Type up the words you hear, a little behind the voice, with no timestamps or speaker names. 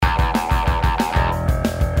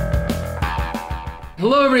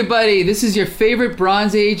Hello, everybody. This is your favorite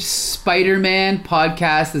Bronze Age Spider-Man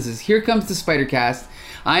podcast. This is Here Comes the Spider-Cast.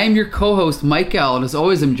 I am your co-host, Mike L., and as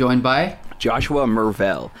always, I'm joined by Joshua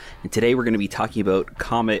Mervell. And today we're going to be talking about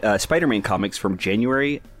Spider-Man comics from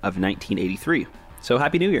January of 1983. So,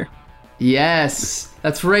 Happy New Year. Yes,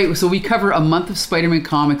 that's right. So we cover a month of Spider-Man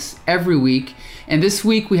comics every week. And this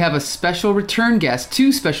week we have a special return guest,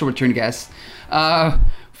 two special return guests.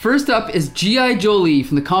 First up is G.I. Jolie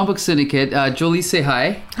from the Comic Book Syndicate. Jolie, say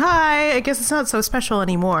hi. Hi. I guess it's not so special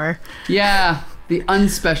anymore. Yeah, the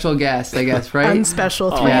unspecial guest, I guess, right?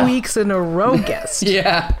 Unspecial. 3 weeks in a row guest.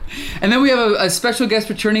 Yeah. And then we have a special guest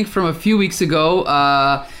returning from a few weeks ago.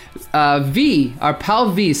 V, our pal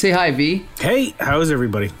V. Say hi, V. Hey, how's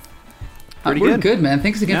everybody? We're good, man.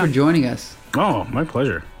 Thanks again for joining us. Oh, my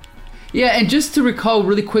pleasure. Yeah, and just to recall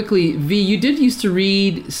really quickly, V, you did used to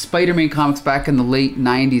read Spider-Man comics back in the late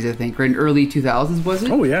 90s, I think, or in early 2000s, was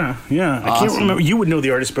it? Oh, yeah. Awesome. I can't remember. You would know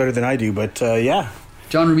the artist better than I do, but yeah.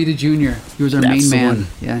 John Romita Jr. He was our main man.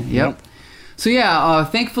 Yeah, yep. So yeah,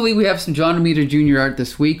 thankfully we have some John Romita Jr. art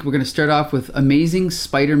this week. We're going to start off with Amazing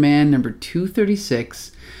Spider-Man number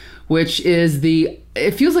 236, which is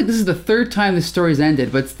it feels like this is the third time this story's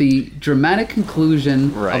ended, but it's the dramatic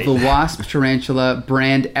conclusion of the Wasp Tarantula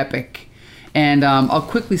brand epic. And I'll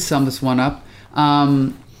quickly sum this one up.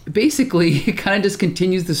 Basically, it kind of just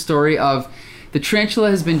continues the story of the tarantula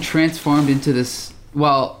has been transformed into this,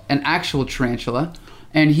 an actual tarantula.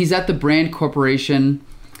 And he's at the Brand Corporation.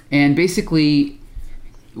 And basically,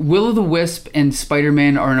 Will-O-The-Wisp and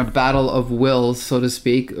Spider-Man are in a battle of wills, so to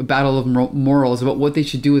speak. A battle of morals about what they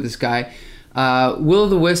should do with this guy.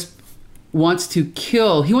 Will-O-The-Wisp wants to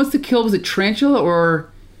kill... He wants to kill, was it Tarantula or...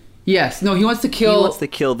 Yes, no, he wants to kill... He wants to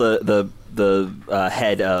kill the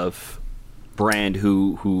head of Brand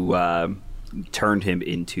who turned him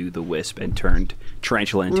into the Wisp and turned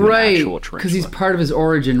Tarantula into an actual tarantula. Because he's part of his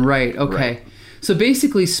origin, right, okay. Right. So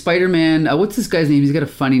basically Spider-Man... what's this guy's name? He's got a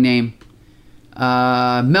funny name.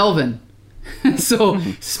 Melvin. So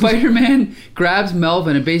Spider-Man grabs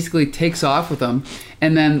Melvin and basically takes off with him,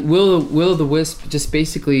 and then Will-O-The-Wisp just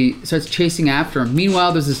basically starts chasing after him.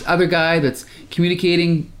 Meanwhile, there's this other guy that's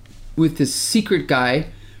communicating with this secret guy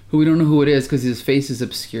who we don't know who it is because his face is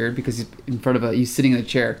obscured because he's in front of he's sitting in a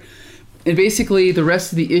chair. And basically the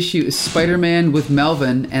rest of the issue is Spider-Man with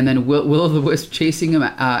Melvin and then Will-O-The-Wisp chasing him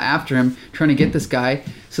after him, trying to get this guy.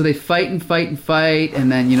 So they fight, and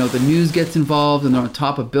then, the news gets involved, and they're on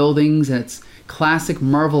top of buildings, and it's classic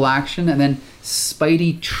Marvel action. And then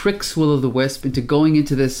Spidey tricks Will-O-The-Wisp into going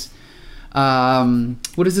into this,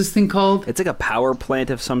 what is this thing called? It's like a power plant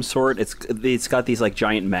of some sort. It's got these like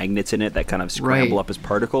giant magnets in it that kind of scramble up as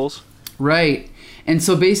particles. Right. And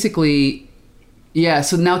so basically... Yeah,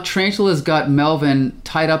 so now Tarantula's got Melvin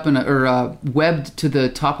tied up webbed to the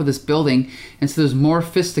top of this building, and so there's more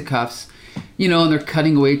fisticuffs, and they're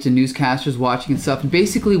cutting away to newscasters watching and stuff. And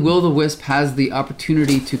basically, Will-O-The-Wisp has the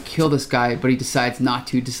opportunity to kill this guy, but he decides not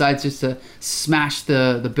to. He decides just to smash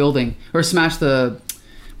the building, or smash the,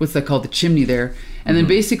 what's that called, the chimney there. And then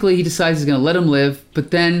basically he decides he's going to let him live,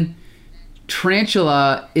 but then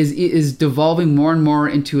Tarantula is devolving more and more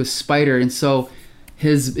into a spider, and so...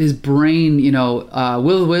 His brain,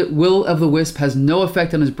 Will-O-The-Wisp has no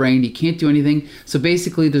effect on his brain. He can't do anything. So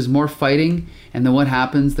basically, there's more fighting. And then what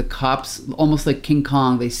happens? The cops, almost like King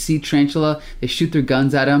Kong, they see Tarantula, they shoot their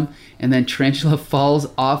guns at him, and then Tarantula falls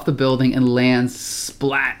off the building and lands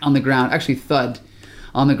splat on the ground. Actually, thud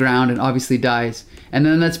on the ground, and obviously dies. And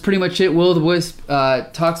then that's pretty much it. Will-O-The-Wisp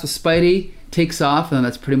talks with Spidey, takes off, and then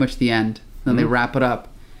that's pretty much the end. Then they wrap it up.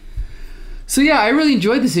 So yeah, I really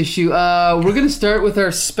enjoyed this issue. We're going to start with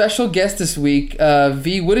our special guest this week.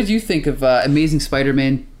 V, what did you think of Amazing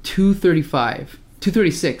Spider-Man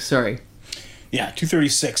 236, sorry. Yeah,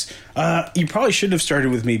 236. You probably shouldn't have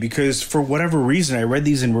started with me because for whatever reason, I read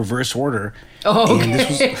these in reverse order. Oh,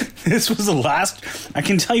 okay. And this was the last, I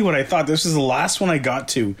can tell you what I thought. This was the last one I got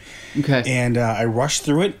to. Okay. And I rushed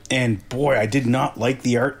through it, and boy, I did not like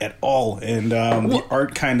the art at all. And the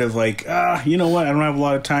art kind of like, you know what, I don't have a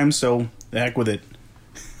lot of time, so... The heck with it.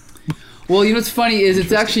 Well, what's funny is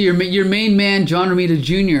it's actually your main man, John Romita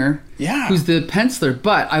Jr., who's the penciler.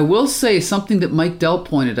 But I will say something that Mike Dell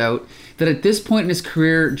pointed out, that at this point in his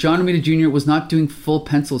career, John Romita Jr. was not doing full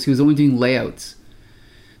pencils. He was only doing layouts.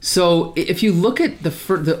 So if you look at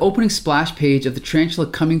the opening splash page of the tarantula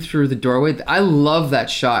coming through the doorway, I love that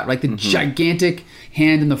shot. Like the gigantic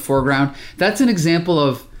hand in the foreground. That's an example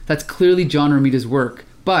of, that's clearly John Romita's work.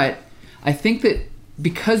 But I think that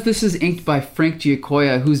because this is inked by Frank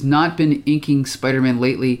Giacoia, who's not been inking Spider-Man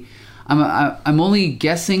lately, I'm only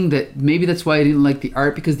guessing that maybe that's why I didn't like the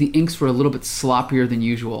art, because the inks were a little bit sloppier than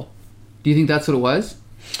usual. Do you think that's what it was?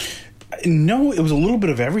 No, it was a little bit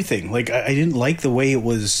of everything. Like, I didn't like the way it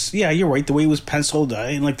was. Yeah, you're right. The way it was penciled.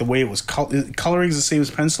 I didn't like the way it was coloring is the same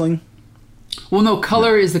as penciling. Well, no,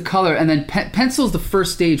 color is the color, and then pencil is the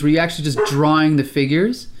first stage where you're actually just drawing the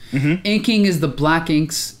figures. Mm-hmm. Inking is the black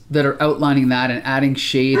inks that are outlining that and adding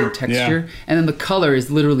shade and texture. Yeah. And then the color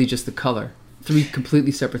is literally just the color. 3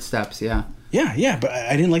 completely separate steps, yeah. Yeah, but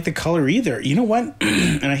I didn't like the color either. You know what?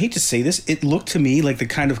 And I hate to say this, it looked to me like the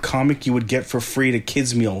kind of comic you would get for free at a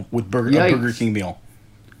kid's meal with a Burger King meal.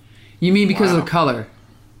 You mean because of the color?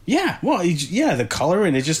 Yeah, well, yeah, the color,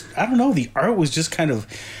 and it just, I don't know, the art was just kind of,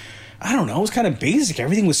 I don't know, it was kind of basic.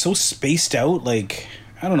 Everything was so spaced out, like,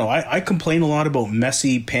 I don't know. I complain a lot about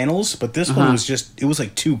messy panels, but this one was just, it was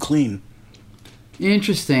like too clean.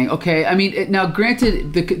 Interesting. Okay. I mean, now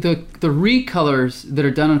granted, the recolors that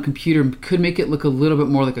are done on a computer could make it look a little bit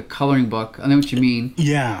more like a coloring book. I know what you mean.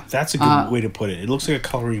 Yeah, that's a good way to put it. It looks like a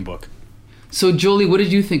coloring book. So, Jolie, what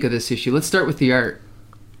did you think of this issue? Let's start with the art.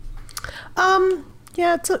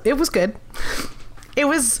 Yeah, it was good.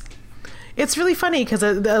 It's really funny because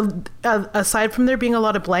aside from there being a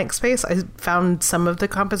lot of blank space, I found some of the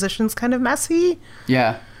compositions kind of messy.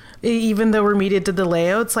 Yeah. Even though Romita did the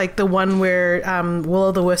layouts, like the one where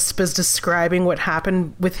Will-O-the-Wisp is describing what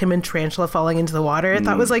happened with him and Tarantula falling into the water, I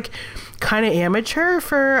thought was like kind of amateur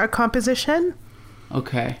for a composition.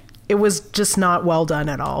 Okay. It was just not well done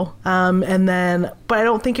at all. But I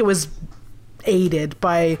don't think it was aided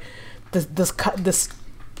by this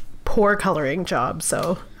poor coloring job.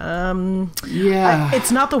 So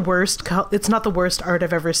it's not the worst. It's not the worst art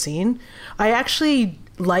I've ever seen. I actually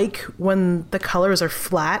like when the colors are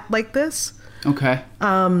flat like this. Okay.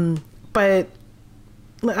 But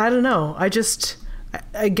I don't know. I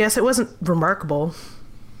guess it wasn't remarkable.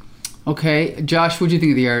 Okay, Josh, what do you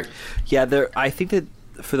think of the art? Yeah, I think that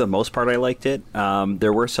for the most part I liked it.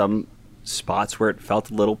 There were some spots where it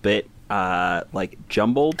felt a little bit like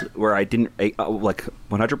jumbled, where I didn't like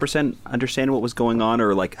 100% understand what was going on,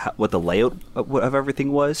 or like what the layout of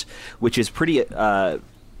everything was, which is pretty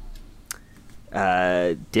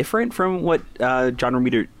different from what John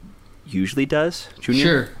Romita usually does, Junior.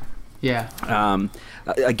 Sure. Yeah.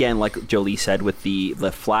 Again, like Jolie said, with the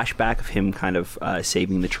flashback of him kind of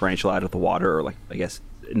saving the tarantula out of the water, or like I guess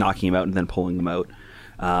knocking him out and then pulling him out.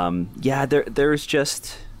 There's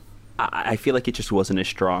just, I feel like it just wasn't as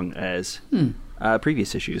strong as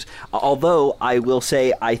previous issues. Although I will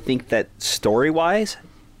say, I think that story-wise,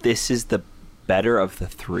 this is the better of the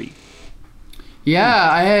 3.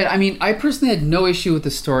 Yeah, I personally had no issue with the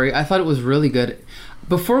story. I thought it was really good.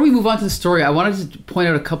 Before we move on to the story, I wanted to point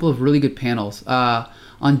out a couple of really good panels.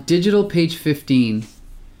 On digital page 15,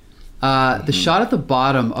 the shot at the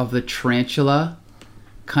bottom of the tarantula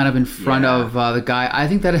kind of in front of the guy, I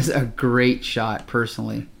think that is a great shot,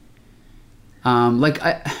 personally.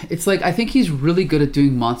 I think he's really good at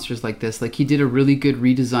doing monsters like this. Like, he did a really good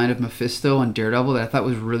redesign of Mephisto on Daredevil that I thought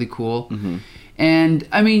was really cool. Mm-hmm. And,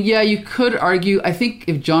 I mean, yeah, you could argue, I think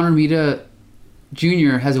if John Romita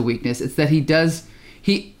Jr. has a weakness, it's that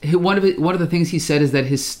one of the things he said is that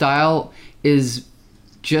his style is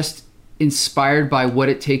just inspired by what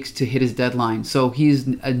it takes to hit his deadline. So he's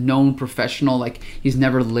a known professional, like he's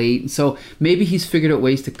never late. So maybe he's figured out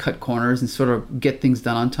ways to cut corners and sort of get things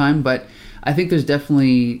done on time. But I think there's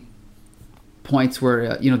definitely points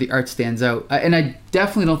where, the art stands out. And I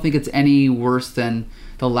definitely don't think it's any worse than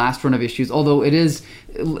the last run of issues, although it is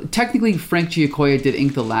technically Frank Giacoia did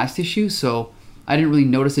ink the last issue, so I didn't really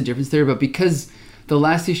notice a difference there. But because the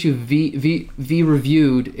last issue V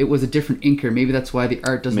reviewed, it was a different inker. Maybe that's why the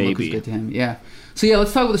art doesn't look as good to him. Yeah. So yeah,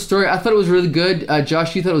 let's talk about the story. I thought it was really good.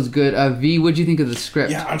 Josh, you thought it was good. V, what did you think of the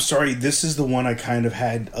script? Yeah, I'm sorry. This is the one I kind of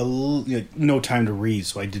had no time to read,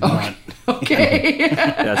 so I did not. Okay.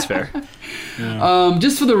 That's fair. Yeah.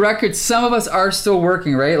 Just for the record, some of us are still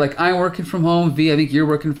working, right? Like, I'm working from home. V, I think you're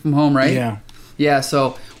working from home, right? Yeah. Yeah,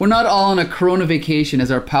 so we're not all on a corona vacation,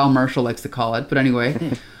 as our pal Marshall likes to call it. But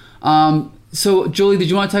anyway. So, Julie, did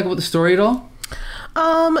you want to talk about the story at all?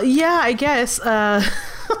 Yeah, I guess.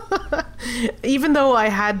 Even though I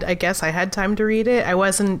had time to read it,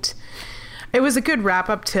 it was a good wrap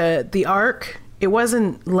up to the arc. It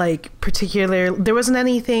wasn't like there wasn't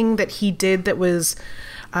anything that he did that was,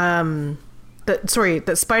 that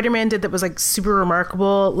Spider-Man did that was like super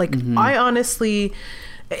remarkable. Like, I honestly,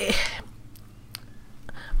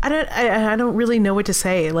 I don't really know what to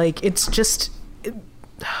say. Like, it's just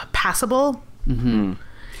passable.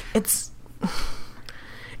 It's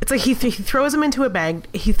like he throws him into a bag.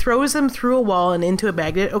 He throws him through a wall and into a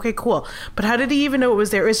bag. Okay, cool. But how did he even know it was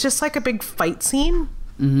there? It's just like a big fight scene.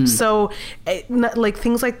 So, like,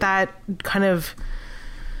 things like that kind of,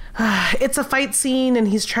 it's a fight scene, and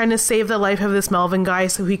he's trying to save the life of this Melvin guy,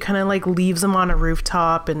 so he kind of like leaves him on a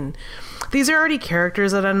rooftop. And these are already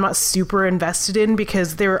characters that I'm not super invested in,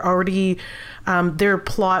 because they're already their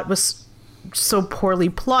plot was so poorly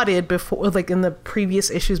plotted before, like in the previous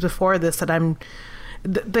issues before this, that I'm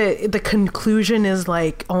the conclusion is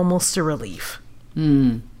like almost a relief.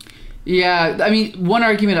 Yeah, I mean, one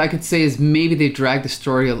argument I could say is maybe they dragged the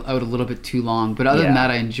story out a little bit too long, but other than that,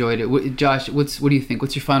 I enjoyed it. Josh, what do you think?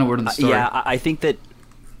 What's your final word on the story? I think that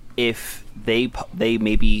if they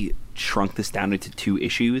maybe shrunk this down into 2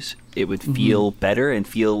 issues, it would feel better and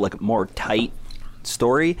feel like a more tight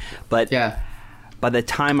story. But by the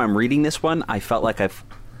time I'm reading this one, I felt like I've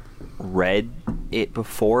read it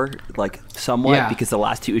before, like somewhat, because the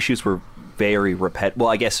last 2 issues were very well,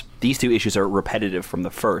 I guess these 2 issues are repetitive from the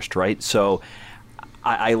first, right? So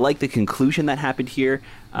I like the conclusion that happened here.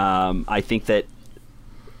 I think that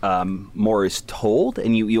more is told,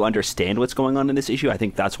 and you understand what's going on in this issue. I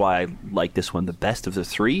think that's why I like this one the best of the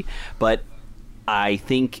 3. But I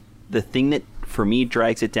think the thing that for me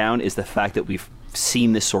drags it down is the fact that we've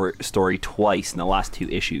seen this story twice in the last 2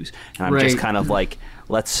 issues, and I'm just kind of like,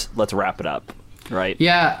 let's wrap it up, right?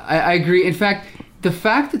 Yeah, I agree. In fact, the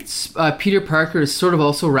fact that Peter Parker is sort of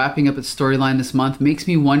also wrapping up its storyline this month makes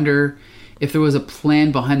me wonder if there was a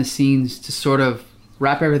plan behind the scenes to sort of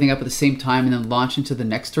wrap everything up at the same time and then launch into the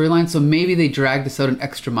next storyline. So maybe they dragged this out an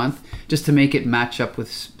extra month just to make it match up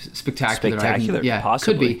with Spectacular.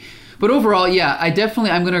 Possibly. Could be. But overall, I'm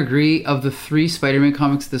going to agree. Of the 3 Spider-Man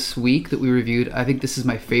comics this week that we reviewed, I think this is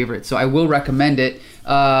my favorite. So I will recommend it.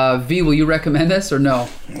 V, will you recommend this or no?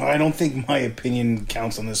 I don't think my opinion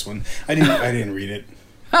counts on this one. I didn't read it.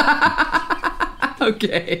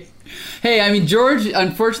 Okay. Hey, I mean, George,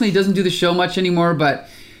 unfortunately, doesn't do the show much anymore, but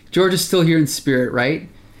George is still here in spirit, right?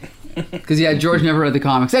 Because, George never read the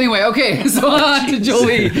comics. Anyway, okay, so on to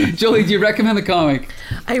Jolie. Jolie, do you recommend the comic?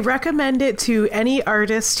 I recommend it to any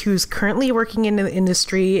artist who's currently working in the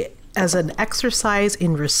industry as an exercise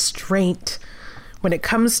in restraint when it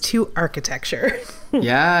comes to architecture.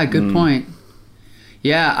 Yeah, good point.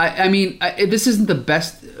 Yeah, I mean, this isn't the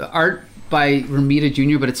best art by Romita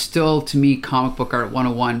Jr., but it's still, to me, comic book art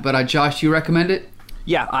 101. But Josh, you recommend it?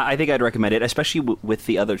 Yeah, I think I'd recommend it, especially with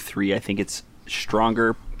the other 3. I think it's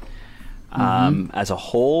stronger as a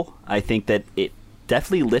whole. I think that it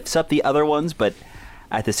definitely lifts up the other ones, but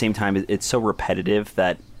at the same time, it's so repetitive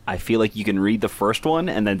that I feel like you can read the first one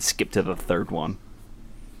and then skip to the third one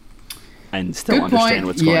and still understand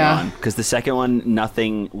what's going on. Because the second one,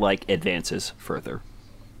 nothing like advances further.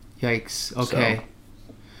 Yikes. Okay. So.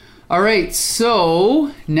 All right.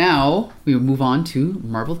 So now we move on to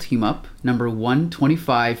Marvel Team Up number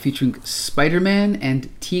 125, featuring Spider-Man and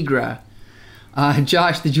Tigra.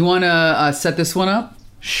 Josh, did you want to set this one up?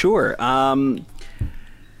 Sure.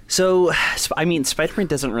 So, I mean, Spider-Man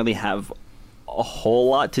doesn't really have a whole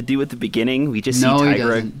lot to do at the beginning. We just see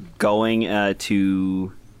Tigra going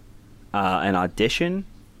to an audition.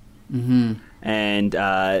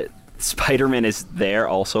 And Spider-Man is there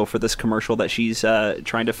also for this commercial that she's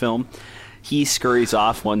trying to film. He scurries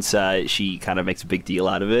off once she kind of makes a big deal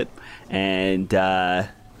out of it. And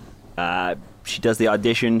she does the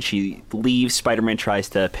audition. She leaves. Spider-Man tries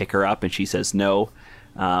to pick her up, and she says no.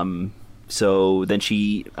 So then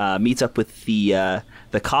she meets up with the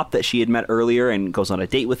cop that she had met earlier and goes on a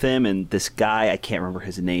date with him. And this guy, I can't remember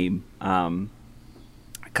his name,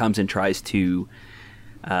 comes and tries to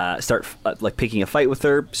start like picking a fight with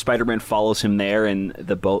her. Spider-Man follows him there, and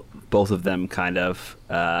both of them kind of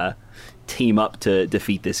team up to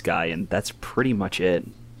defeat this guy, and that's pretty much it.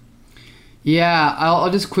 Yeah, I'll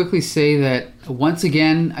just quickly say that once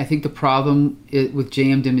again, I think the problem with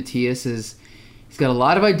J.M. DeMatteis is he's got a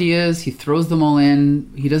lot of ideas. He throws them all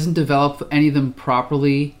in. He doesn't develop any of them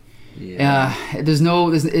properly. Yeah. There's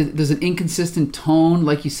an inconsistent tone.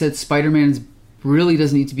 Like you said, Spider-Man really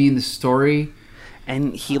doesn't need to be in the story.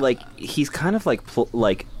 And he's kind of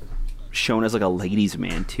like shown as like a ladies'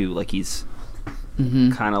 man too. Like he's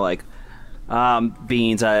kind of like,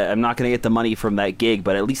 Beans, I'm not going to get the money from that gig,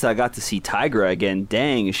 but at least I got to see Tigra again.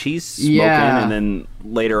 Dang, she's smoking. Yeah. And then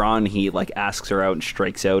later on, he like asks her out and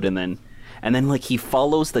strikes out, and then like he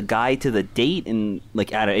follows the guy to the date, and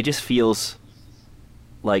like it just feels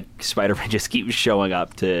like Spider-Man just keeps showing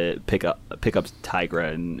up to pick up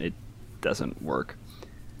Tigra, and it doesn't work.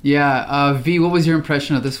 Yeah, V, what was your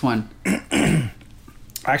impression of this one?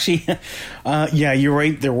 Actually, yeah, you're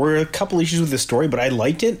right. There were a couple issues with the story, but I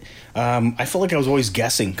liked it. I felt like I was always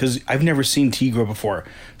guessing because I've never seen Tigra before.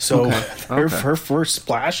 So her first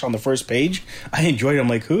splash on the first page, I enjoyed it. I'm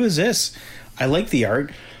like, who is this? I like the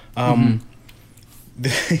art.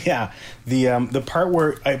 The part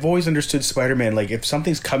where I've always understood Spider-Man, like if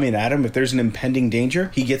something's coming at him, if there's an impending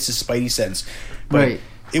danger, he gets his spidey sense. But right.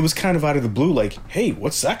 It was kind of out of the blue, like, hey,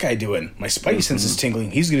 what's that guy doing? My spidey sense is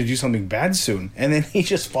tingling. He's going to do something bad soon. And then he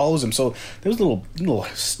just follows him. So there's a little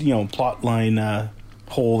plot line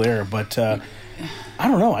hole there. But I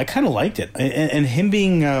don't know. I kind of liked it. And him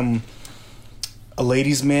being a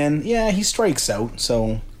ladies' man, yeah, he strikes out.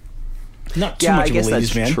 So not too much of a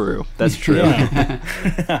ladies' man. True. That's true. Yeah.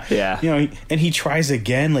 Yeah. And he tries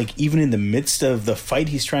again, like even in the midst of the fight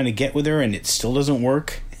he's trying to get with her, and it still doesn't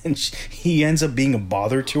work. And he ends up being a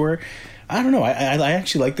bother to her. I don't know. I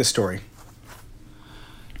actually like this story.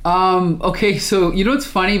 Okay, so you know what's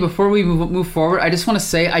funny? Before we move forward, I just want to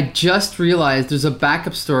say I just realized there's a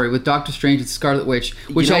backup story with Doctor Strange and Scarlet Witch,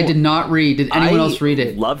 which I did not read. Did anyone else read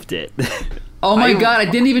it? Loved it. Oh my god, I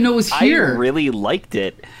didn't even know it was here. I really liked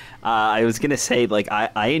it. I was gonna say, like,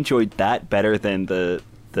 I enjoyed that better than the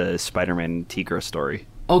Spider-Man Tigra story.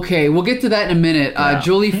 Okay, we'll get to that in a minute.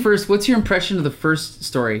 Jolie, first, what's your impression of the first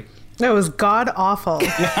story? It was god awful. It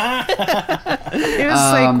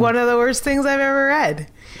was like one of the worst things I've ever read.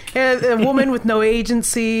 A woman with no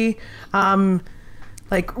agency,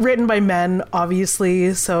 like written by men,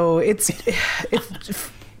 obviously. So it's.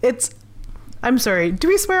 I'm sorry. Do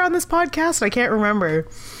we swear on this podcast? I can't remember.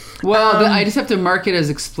 Well, I just have to mark it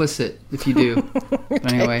as explicit if you do.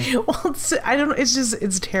 Okay. Anyway. Well,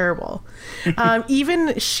 it's terrible.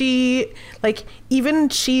 Even she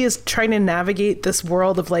is trying to navigate this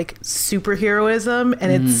world of like superheroism,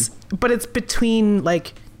 and it's between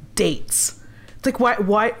like dates. It's like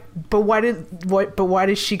why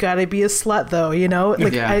does she gotta be a slut though? You know,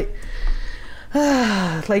 like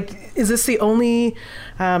like, is this the only?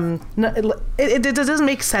 It doesn't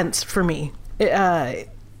make sense for me.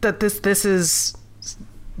 That this is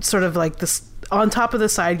sort of like this on top of the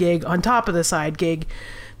side gig,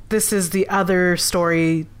 this is the other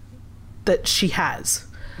story that she has.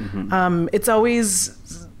 It's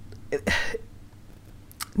always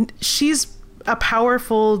she's a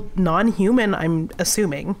powerful non-human, I'm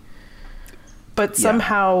assuming, but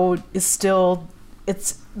somehow is still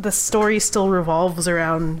the story still revolves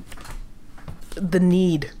around the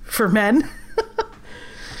need for men.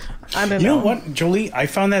 I don't know. You know what, Jolie? I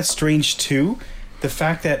found that strange too. The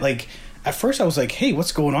fact that, like, at first I was like, hey,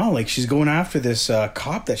 what's going on? Like, she's going after this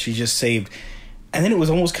cop that she just saved. And then it was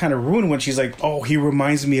almost kind of ruined when she's like, oh, he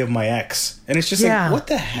reminds me of my ex. And it's just like, what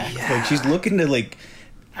the heck? Yeah. Like, she's looking to, like,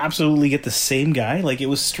 absolutely get the same guy. Like, it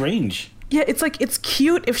was strange. Yeah, it's like, it's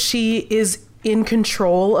cute if she is in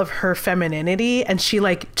control of her femininity and she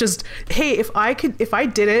like just, hey, if I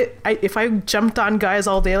jumped on guys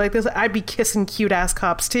all day like this, I'd be kissing cute ass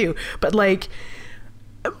cops too. But like,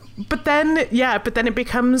 but then it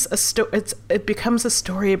becomes a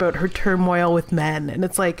story about her turmoil with men, and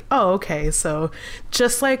it's like, oh, okay, so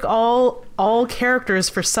just like all characters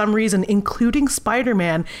for some reason, including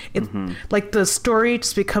Spider-Man, it like the story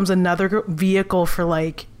just becomes another vehicle for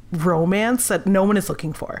like romance that no one is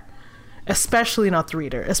looking for. Especially not the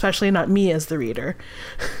reader, especially not me as the reader.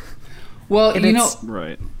 Well,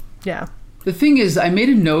 right. Yeah. The thing is, I made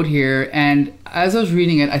a note here, and as I was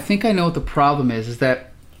reading it, I think I know what the problem is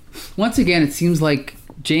that, once again, it seems like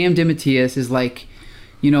J.M. DeMatteis is like,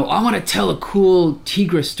 I want to tell a cool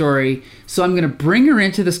Tigra story, so I'm going to bring her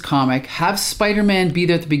into this comic, have Spider-Man be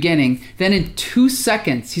there at the beginning, then in 2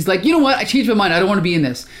 seconds, he's like, you know what, I changed my mind, I don't want to be in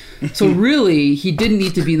this. So really, he didn't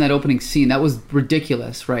need to be in that opening scene. That was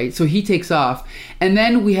ridiculous, right? So he takes off, and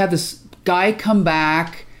then we have this guy come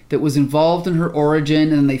back that was involved in her origin,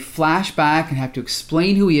 and then they flash back and have to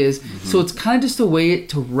explain who he is. So it's kind of just a way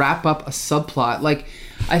to wrap up a subplot. Like,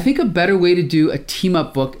 I think a better way to do a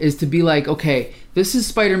team-up book is to be like, okay, this is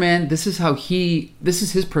Spider-Man, this is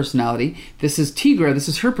his personality, this is Tigra, this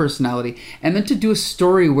is her personality, and then to do a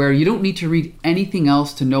story where you don't need to read anything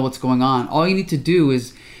else to know what's going on. All you need to do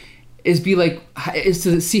is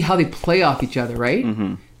to see how they play off each other, right?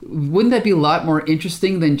 Wouldn't that be a lot more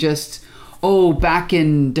interesting than just, back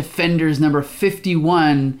in Defenders number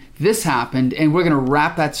 51, this happened, and we're going to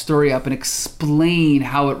wrap that story up and explain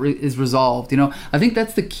how it is resolved. I think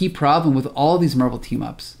that's the key problem with all these Marvel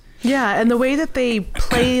team-ups. Yeah, and the way that they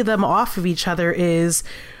play them off of each other is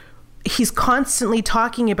he's constantly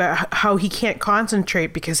talking about how he can't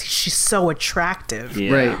concentrate because she's so attractive.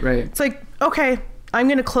 Yeah. Right. It's like, okay, I'm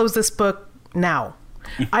going to close this book now.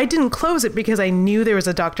 I didn't close it because I knew there was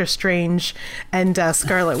a Doctor Strange and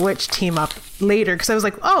Scarlet Witch team up later, because I was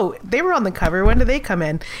like, oh, they were on the cover, when did they come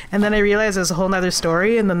in? And then I realized there's a whole nother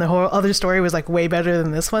story, and then the whole other story was like way better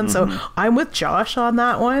than this one. So I'm with Josh on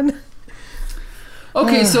that one.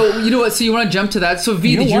 Okay, so you know what? So you want to jump to that? So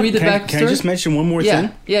V, did you read the backstory? Can I just mention one more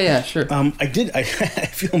thing? Yeah, sure. I did. I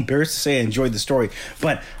feel embarrassed to say I enjoyed the story,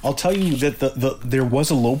 but I'll tell you that there was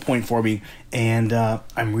a low point for me, and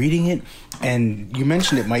I'm reading it, and you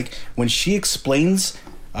mentioned it, Mike, when she explains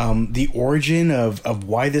the origin of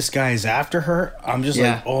why this guy is after her. I'm just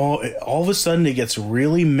like, all of a sudden it gets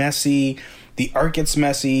really messy. The art gets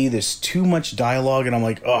messy. There's too much dialogue, and I'm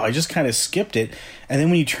like, oh, I just kind of skipped it. And then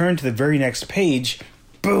when you turn to the very next page,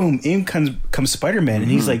 boom, in comes Spider-Man,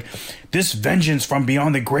 and he's like, this vengeance from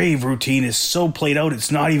beyond the grave routine is so played out,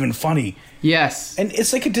 it's not even funny. Yes. And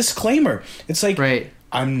it's like a disclaimer. It's like, right.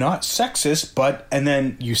 I'm not sexist, but, and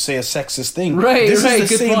then you say a sexist thing. Right, this right, is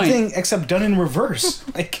the good same point. thing, except done in reverse.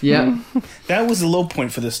 Like, yeah. That was the low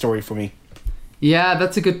point for this story for me. Yeah,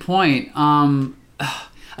 that's a good point.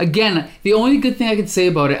 Again, the only good thing I could say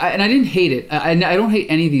about it, and I didn't hate it. I don't hate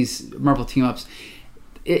any of these Marvel team-ups.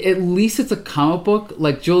 At least it's a comic book.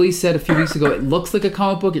 Like Jolie said a few weeks ago, it looks like a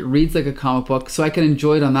comic book. It reads like a comic book, so I can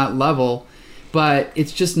enjoy it on that level. But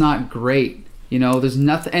it's just not great. You know, there's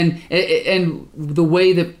nothing, and the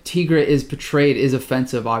way that Tigra is portrayed is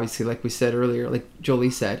offensive. Obviously, like we said earlier, like Jolie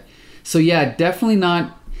said. So yeah, definitely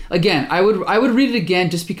not. Again, I would read it again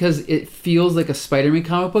just because it feels like a Spider-Man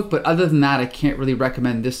comic book, but other than that, I can't really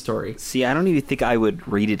recommend this story. See, I don't even think I would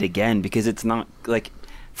read it again because it's not, like,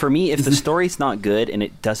 for me, if the story's not good and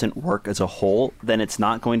it doesn't work as a whole, then it's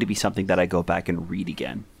not going to be something that I go back and read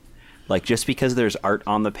again. Like, just because there's art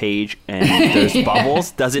on the page and there's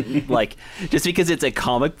bubbles doesn't, like, just because it's a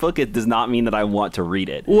comic book, it does not mean that I want to read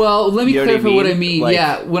it. Well, let me clarify what I mean. Like,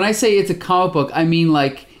 yeah, when I say it's a comic book, I mean,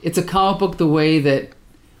 like, it's a comic book the way that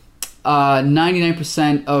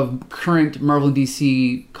 99% of current Marvel and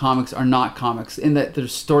DC comics are not comics, in that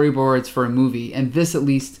there's storyboards for a movie. And this, at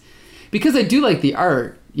least, because I do like the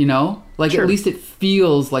art, you know? Like, sure. At least it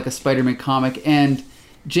feels like a Spider-Man comic. And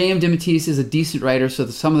J.M. DeMatteis is a decent writer, so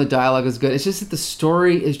some of the dialogue is good. It's just that the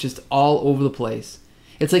story is just all over the place.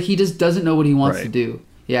 It's like he just doesn't know what he wants to do.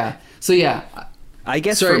 Yeah. So, yeah. I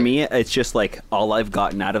guess for me, it's just like all I've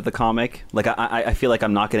gotten out of the comic. Like I feel like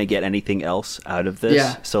I'm not going to get anything else out of this.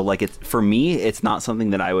 Yeah. So like for me, it's not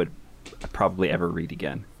something that I would probably ever read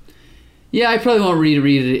again. Yeah, I probably won't read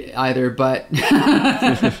it either, but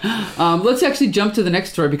let's actually jump to the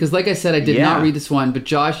next story because, like I said, I did not read this one, but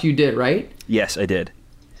Josh, you did, right? Yes, I did.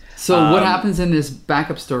 So what happens in this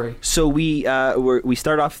backup story? So we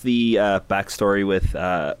start off the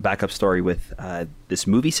backup story with this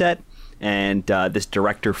movie set. And this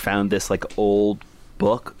director found this like old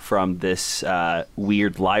book from this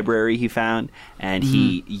weird library he found, and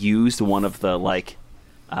he used one of the like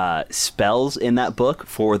spells in that book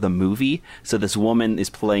for the movie. So this woman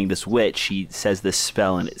is playing this witch. She says this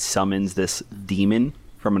spell, and it summons this demon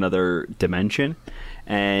from another dimension.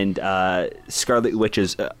 And Scarlet Witch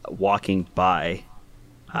is walking by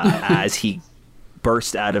as he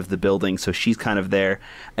burst out of the building, so she's kind of there.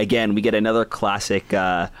 Again, we get another classic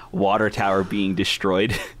water tower being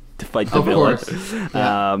destroyed to fight the villain.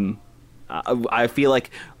 Yeah. I feel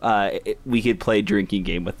like we could play a drinking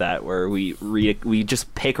game with that, where we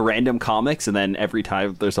just pick random comics, and then every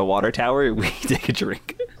time there's a water tower, we take a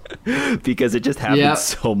drink because it just happens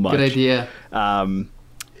so much. Good idea.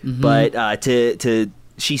 But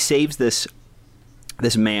she saves this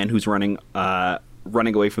man who's running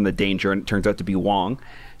away from the danger, and it turns out to be Wong.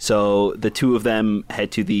 So the two of them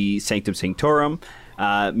head to the Sanctum Sanctorum,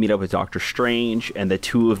 meet up with Doctor Strange, and the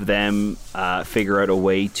two of them figure out a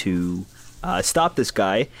way to stop this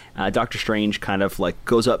guy. Doctor Strange kind of like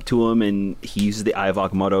goes up to him, and he uses the Eye of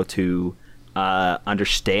Agamotto to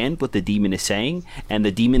understand what the demon is saying, and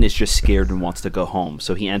the demon is just scared and wants to go home.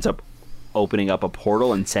 So he ends up opening up a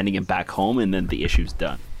portal and sending him back home, and then the issue's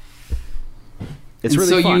done. It's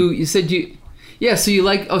really fun. So you said you... Yeah, so you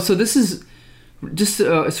like... Oh, so this is... Just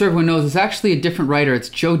so everyone knows, it's actually a different writer. It's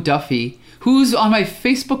Joe Duffy, who's on my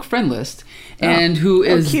Facebook friend list, and who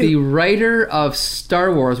is the writer of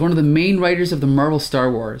Star Wars, one of the main writers of the Marvel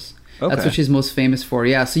Star Wars. Okay. That's what she's most famous for.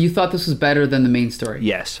 Yeah, so you thought this was better than the main story?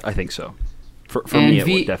 Yes, I think so. For me,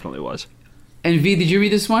 it definitely was. And V, did you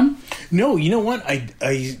read this one? No, you know what?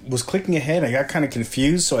 I was clicking ahead. I got kind of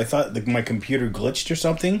confused, so I thought my computer glitched or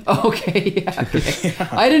something. Okay, yeah. Okay. Yeah.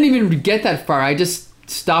 I didn't even get that far. I just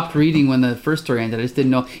stopped reading when the first story ended. I just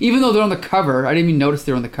didn't know. Even though they're on the cover, I didn't even notice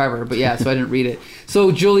they were on the cover. But yeah, so I didn't read it.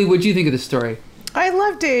 So, Julie, what did you think of the story? I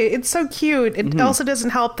loved it. It's so cute. It also doesn't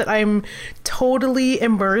help that I'm totally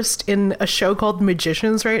immersed in a show called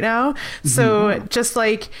Magicians right now. So just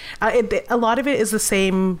like a lot of it is the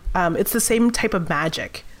same. It's the same type of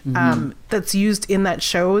magic that's used in that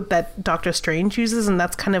show that Doctor Strange uses, and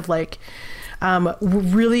that's kind of like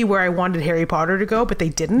really where I wanted Harry Potter to go, but they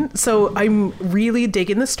didn't. So I'm really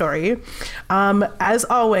digging the story. As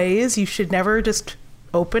always, you should never just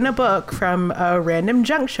open a book from a random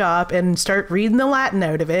junk shop and start reading the Latin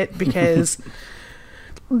out of it, because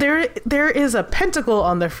there is a pentacle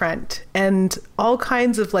on the front and all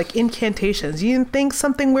kinds of like incantations. You didn't think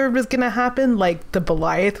something weird was gonna happen, like the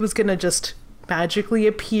Goliath was gonna just magically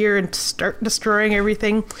appear and start destroying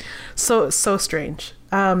everything. So strange.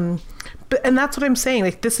 And that's what I'm saying.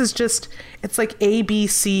 Like, this is just, it's like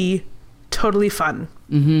ABC, totally fun.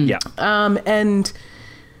 Yeah. And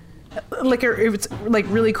like it's like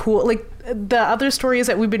really cool. Like, the other stories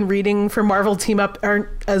that we've been reading for Marvel Team Up aren't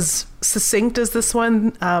as succinct as this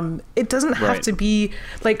one. It doesn't have to be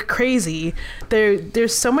like crazy.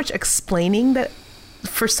 There's so much explaining that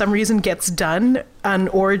for some reason gets done on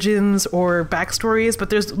origins or backstories, but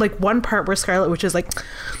there's like one part where Scarlet Witch is like,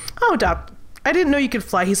 "Oh, Doc, I didn't know you could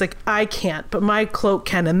fly." He's like, "I can't, but my cloak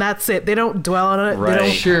can," and that's it. They don't dwell on it.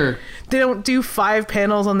 Right. They don't do 5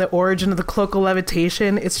 panels on the origin of the cloak of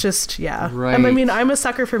levitation. It's just, yeah. Right. And I mean, I'm a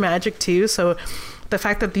sucker for magic too, so the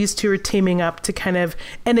fact that these two are teaming up to kind of,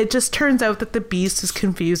 and it just turns out that the Beast is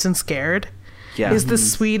confused and scared, is the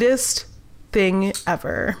sweetest thing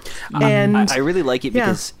ever. And I really like it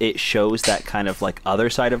because it shows that kind of like other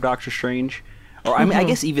side of Doctor Strange. Or I mean, I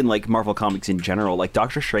guess even like Marvel Comics in general, like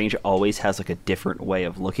Doctor Strange always has like a different way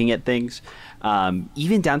of looking at things,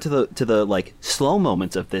 even down to the like slow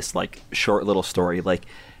moments of this like short little story. Like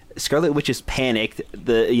Scarlet Witch is panicked.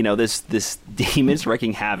 This demon's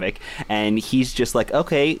wreaking havoc, and he's just like,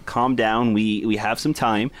 "Okay, calm down. We have some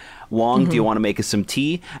time. Wong, do you want to make us some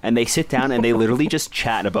tea?" And they sit down and they literally just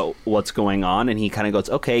chat about what's going on. And he kind of goes,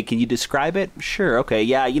 "Okay, can you describe it?" "Sure. Okay.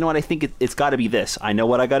 Yeah. You know what? I think it's got to be this. I know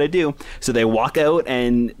what I got to do." So they walk out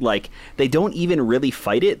and like they don't even really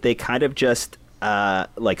fight it. They kind of just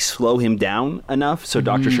like slow him down enough so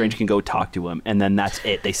Doctor Strange can go talk to him, and then that's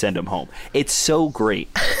it. They send him home. It's so great.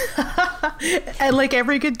 And like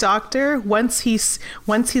every good doctor, once he's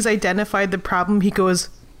identified the problem, he goes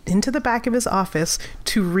into the back of his office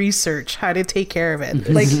to research how to take care of it.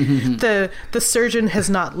 Like the surgeon has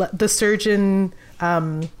not the surgeon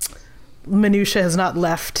minutia has not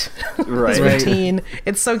left his routine.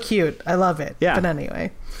 It's so cute. I love it. Yeah. But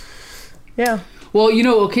anyway, yeah. Well,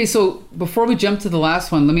 okay, so before we jump to the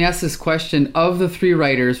last one, let me ask this question. Of the 3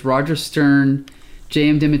 writers, Roger Stern,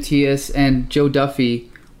 J.M. DeMatteis, and Joe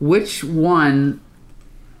Duffy, which one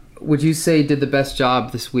would you say did the best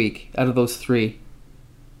job this week out of those 3?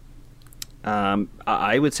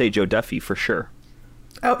 I would say Joe Duffy for sure.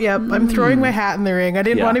 Oh, yeah. I'm throwing my hat in the ring. I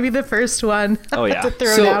didn't want to be the first one to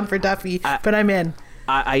throw down for Duffy, but I'm in.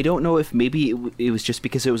 I don't know if maybe it was just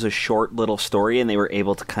because it was a short little story and they were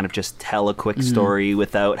able to kind of just tell a quick story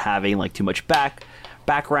without having like too much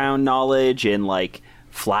background knowledge and like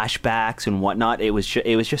flashbacks and whatnot. It was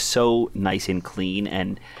just so nice and clean,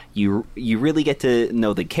 and you really get to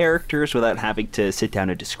know the characters without having to sit down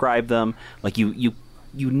and describe them. Like you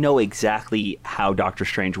know exactly how Doctor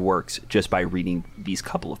Strange works just by reading these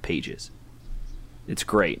couple of pages. It's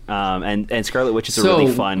great. And Scarlet Witch is a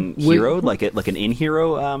really fun hero, like an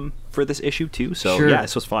in-hero for this issue too. So yeah,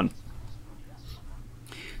 this was fun.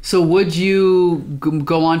 So would you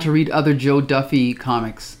go on to read other Joe Duffy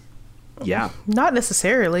comics? Yeah. Not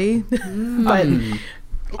necessarily, but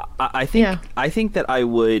I think that I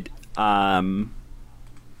would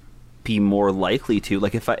be more likely to,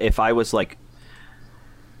 like, if I was like,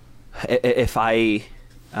 if I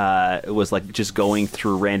was like just going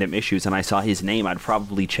through random issues and I saw his name, I'd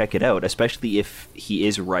probably check it out, especially if he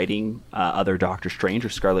is writing other Doctor Strange or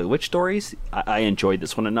Scarlet Witch stories. I enjoyed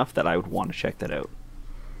this one enough that I would want to check that out.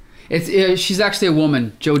 She's actually a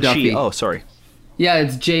woman, Joe Duffy. Oh, sorry. Yeah,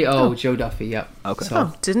 it's J.O. Joe Duffy, yep. Okay.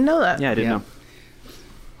 So, didn't know that. Yeah, I didn't know.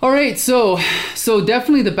 All right, so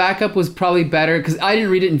definitely the backup was probably better, because I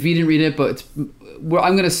didn't read it and V didn't read it, but I'm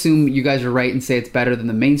going to assume you guys are right and say it's better than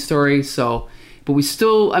the main story, so... But we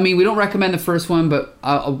still, we don't recommend the first one, but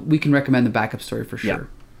we can recommend the backup story for sure. Yeah.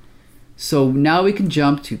 So now we can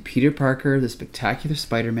jump to Peter Parker, the Spectacular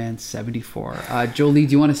Spider-Man 74. Jolie,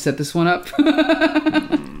 do you want to set this one up?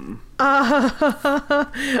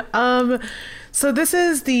 So this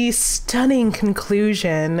is the stunning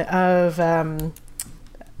conclusion of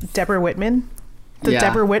Deborah Whitman, the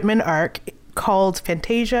Deborah Whitman arc called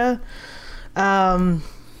Fantasia.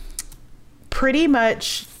 Pretty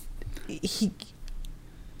much,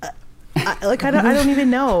 I don't even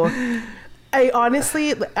know. I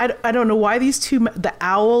honestly, I don't know why these two, the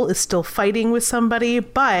owl is still fighting with somebody,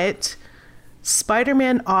 but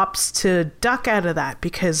Spider-Man opts to duck out of that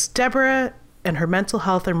because Deborah and her mental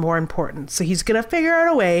health are more important. So he's going to figure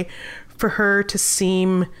out a way for her to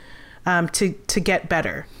seem to get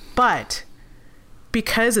better. But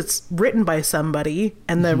because it's written by somebody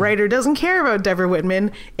and the writer doesn't care about Deborah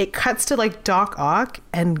Whitman, it cuts to like Doc Ock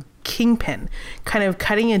and Kingpin kind of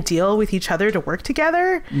cutting a deal with each other to work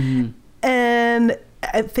together. And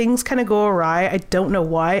things kind of go awry. I don't know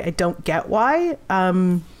why. I don't get why.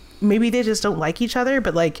 Maybe they just don't like each other,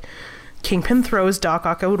 but like Kingpin throws Doc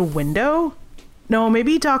Ock out a window. No,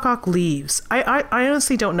 maybe Doc Ock leaves. I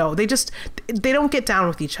honestly don't know. They don't get down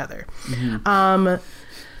with each other.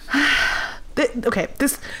 Okay,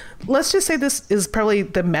 let's just say this is probably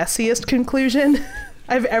the messiest conclusion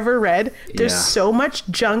I've ever read. There's so much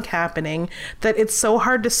junk happening that it's so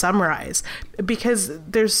hard to summarize because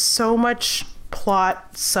there's so much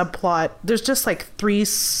plot, subplot. There's just like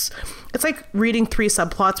it's like reading 3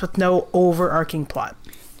 subplots with no overarching plot.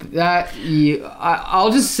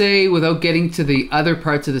 I'll just say, without getting to the other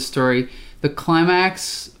parts of the story, the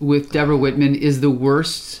climax with Deborah Whitman is the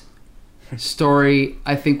worst story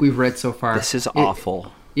I think we've read so far. This is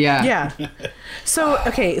awful. Yeah. So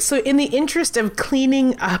in the interest of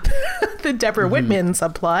cleaning up the Deborah Whitman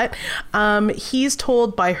subplot, he's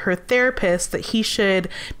told by her therapist that he should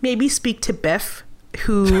maybe speak to Biff,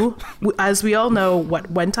 who, as we all know,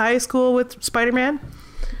 went to high school with Spider-Man.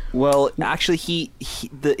 Well, actually,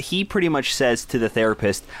 he pretty much says to the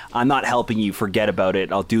therapist, "I'm not helping you. Forget about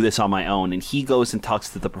it. I'll do this on my own." And he goes and talks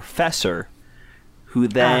to the professor, who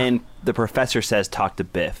then the professor says, "Talk to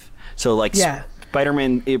Biff." So, like,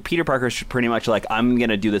 Spider-Man, Peter Parker's pretty much like, "I'm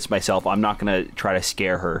gonna do this myself. I'm not gonna try to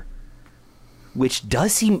scare her," which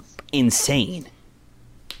does seem insane.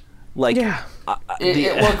 Like,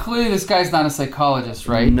 well, clearly this guy's not a psychologist,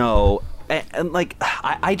 right? No, and like,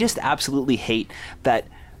 I just absolutely hate that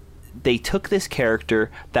they took this character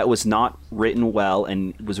that was not written well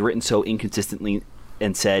and was written so inconsistently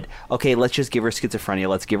and said, okay, let's just give her schizophrenia.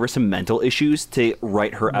 Let's give her some mental issues to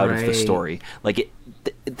write her out of the story. Like,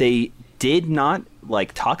 they did not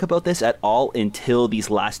like talk about this at all until these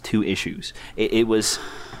last 2 issues. It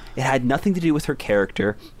had nothing to do with her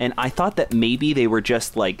character, and I thought that maybe they were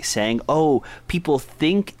just like saying, oh, people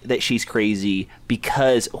think that she's crazy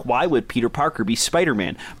because why would Peter Parker be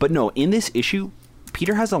Spider-Man? But no, in this issue,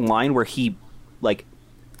 Peter has a line where he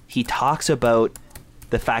talks about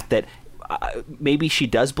the fact that maybe she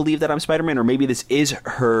does believe that I'm Spider-Man, or maybe this is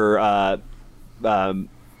her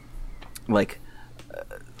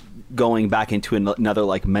going back into another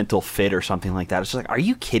like mental fit or something like that. It's just like, are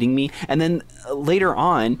you kidding me? And then later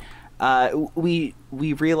on, we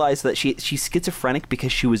realize that she's schizophrenic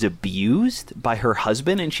because she was abused by her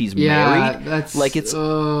husband and she's married. That's like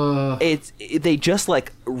they just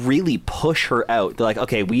like really push her out. They're like,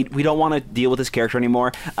 okay, we don't want to deal with this character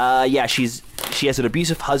anymore. She has an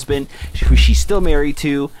abusive husband who she's still married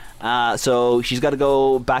to. So she's got to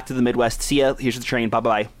go back to the Midwest. See ya. Here's the train. Bye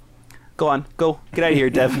bye. Go on, go get out of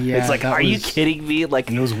here, Dev. It's like, are you kidding me? Like,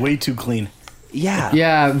 and it was way too clean.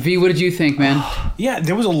 Yeah. V, what did you think, man? Yeah,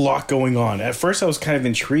 there was a lot going on. At first, I was kind of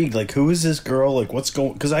intrigued. Like, who is this girl? Like, what's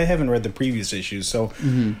going? Because I haven't read the previous issues, so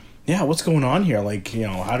yeah, what's going on here? Like, you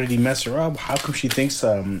know, how did he mess her up? How come she thinks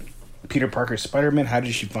Peter Parker's Spider-Man? How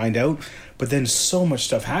did she find out? But then so much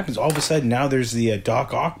stuff happens. All of a sudden, now there's the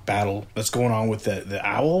Doc Ock battle that's going on with the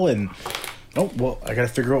owl, and I got to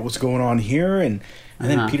figure out what's going on here, and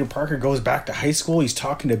then Peter Parker goes back to high school. He's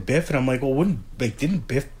talking to Biff, and I'm like, well, didn't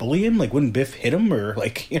Biff bully him? Like, wouldn't Biff hit him, or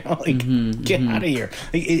like, you know, like get out of here?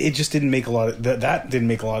 Like, it just didn't make a lot of that didn't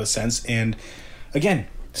make a lot of sense. And again,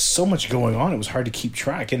 so much going on, it was hard to keep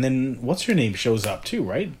track. And then what's her name shows up too,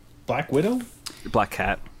 right? Black Widow, Black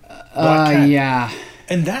Cat. Yeah.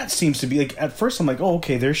 And that seems to be like, at first I'm like, oh,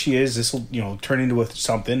 okay, there she is. This will, you know, turn into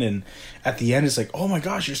something. And at the end, it's like, oh my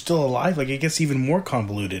gosh, you're still alive. Like, it gets even more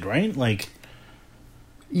convoluted, right? Like.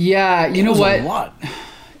 Yeah, you know what? A lot.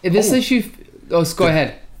 This issue. Go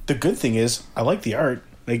ahead. The good thing is, I like the art.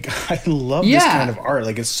 Like, I love this kind of art.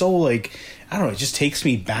 Like, it's so like, I don't know. It just takes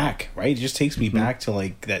me back, right? It just takes me back to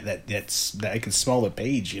like that I can smell the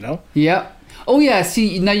page, you know? Yep. Oh yeah.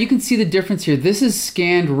 See, now you can see the difference here. This is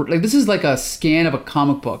scanned. Like, this is like a scan of a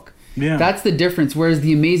comic book. Yeah. That's the difference. Whereas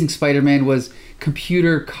the Amazing Spider-Man was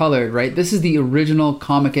computer colored, right? This is the original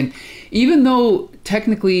comic, and even though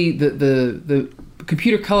technically the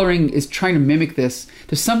computer coloring is trying to mimic this,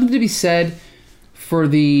 there's something to be said for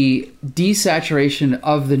the desaturation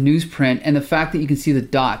of the newsprint and the fact that you can see the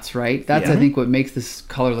dots, right? That's, I think, what makes this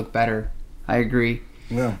color look better. I agree.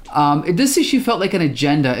 Yeah. This issue felt like an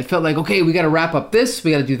agenda. It felt like, okay, we got to wrap up this,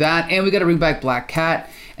 we got to do that, and we got to bring back Black Cat.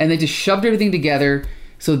 And they just shoved everything together.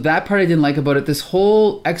 So that part I didn't like about it. This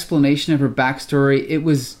whole explanation of her backstory, it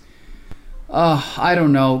was, I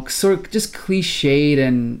don't know, sort of just cliched,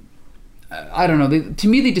 and I don't know. To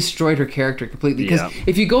me, they destroyed her character completely. Because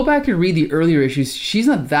if you go back and read the earlier issues, she's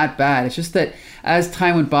not that bad. It's just that as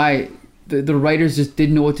time went by, the writers just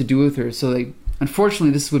didn't know what to do with her. So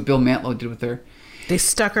unfortunately, this is what Bill Mantlo did with her. They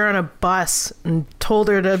stuck her on a bus and told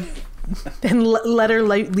her to and let her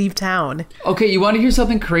leave town. Okay, you want to hear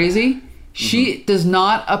something crazy? She does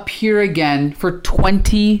not appear again for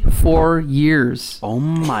 24 years. Oh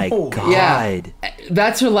my God. Yeah,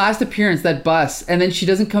 that's her last appearance, that bus. And then she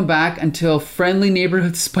doesn't come back until Friendly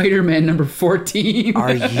Neighborhood Spider-Man number 14.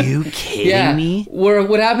 Are you kidding me? Where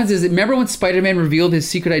what happens is, remember when Spider-Man revealed his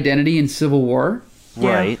secret identity in Civil War?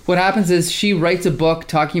 Right. What happens is she writes a book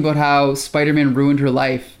talking about how Spider-Man ruined her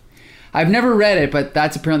life. I've never read it, but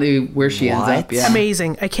that's apparently where she ends up. Yeah.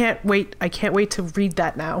 Amazing. I can't wait to read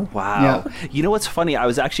that now. Wow. Yeah. You know what's funny? I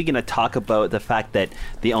was actually going to talk about the fact that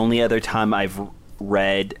the only other time I've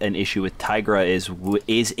read an issue with Tigra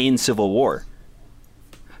is in Civil War.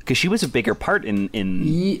 Because she was a bigger part in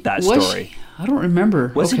that story. I don't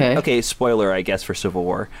remember. Okay, spoiler, I guess, for Civil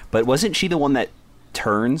War. But wasn't she the one that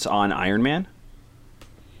turns on Iron Man?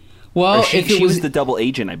 Well, she was the double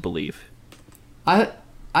agent, I believe.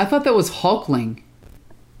 I thought that was Hulkling.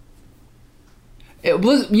 It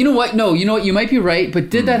was, you know what? No, you know what? You might be right, but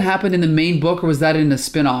did that happen in the main book or was that in a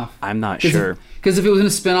spin-off? I'm not sure. Because if it was in a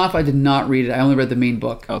spin-off, I did not read it. I only read the main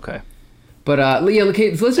book. Okay. But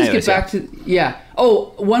okay, so let's just get back to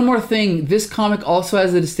Oh, one more thing. This comic also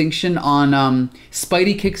has a distinction on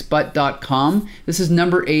SpideyKicksButt.com. This is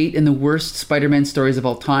number 8 in the worst Spider-Man stories of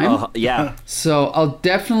all time. Yeah. So I'll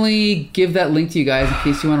definitely give that link to you guys in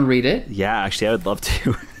case you want to read it. Yeah, actually, I would love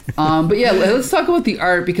to. But yeah, let's talk about the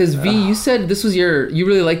art because V, you said this was you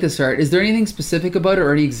really like this art. Is there anything specific about it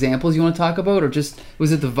or any examples you want to talk about, or just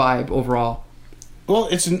was it the vibe overall? Well,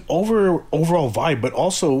 it's an overall vibe, but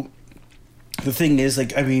also the thing is,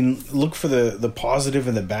 look for the positive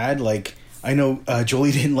and the bad. Like, I know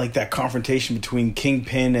Jolie didn't like that confrontation between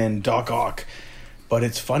Kingpin and Doc Ock, but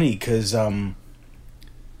it's funny because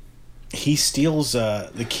he steals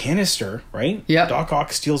the canister, right? Yeah. Doc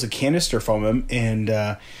Ock steals a canister from him,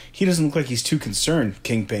 and he doesn't look like he's too concerned,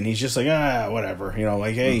 Kingpin. He's just like, whatever,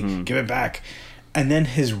 hey, give it back. And then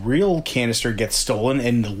his real canister gets stolen,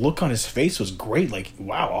 and the look on his face was great. Like,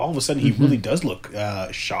 wow, all of a sudden he really does look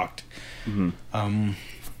shocked.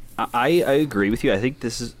 I agree with you. I think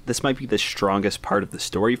this might be the strongest part of the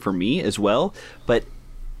story for me as well, but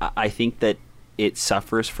I think that it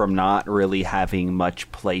suffers from not really having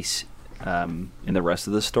much place in the rest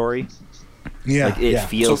of the story. Yeah, it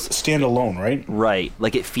feels standalone, right? Right,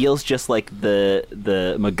 like it feels just like the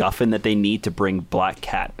MacGuffin that they need to bring Black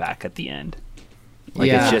Cat back at the end.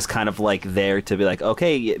 It's just kind of like there to be like,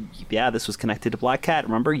 okay, yeah, this was connected to Black Cat.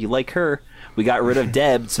 Remember, you like her. We got rid of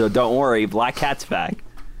Deb, so don't worry, Black Cat's back.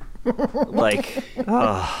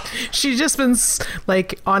 She's just been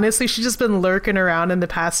honestly, she's just been lurking around in the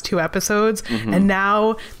past 2 episodes, and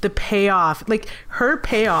now the payoff, her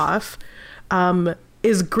payoff,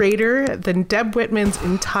 is greater than Deb Whitman's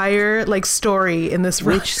entire story in this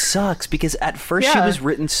run. Which sucks because at first she was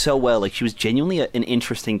written so well, she was genuinely an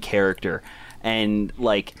interesting character, and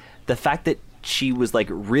the fact that she was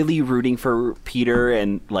really rooting for Peter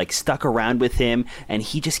and stuck around with him, and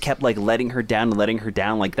he just kept letting her down,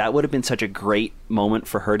 that would have been such a great moment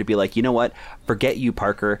for her to be like, you know what, forget you,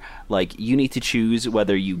 Parker, you need to choose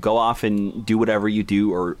whether you go off and do whatever you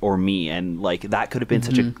do or me, and that could have been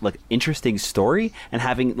such a interesting story, and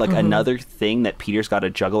having another thing that Peter's got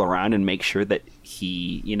to juggle around and make sure that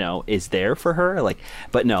he is there for her,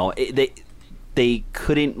 but no, they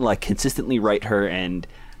couldn't consistently write her and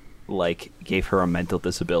gave her a mental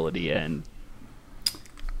disability and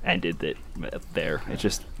ended it there. It's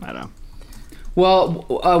just, I don't know. Well,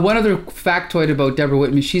 one other factoid about Deborah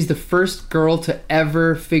Whitman, she's the first girl to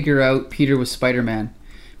ever figure out Peter was Spider-Man.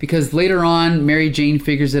 Because later on, Mary Jane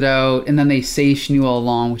figures it out, and then they say she knew all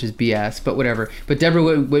along, which is BS, but whatever. But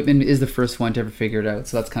Deborah Whitman is the first one to ever figure it out,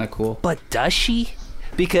 so that's kind of cool. But does she?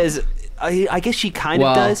 Because I guess she kind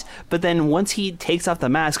of does, but then once he takes off the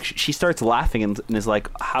mask, she starts laughing and is like,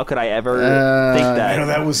 how could I ever think that? I know,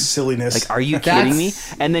 that was silliness. Are you kidding me?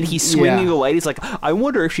 And then he's swinging away. He's like, I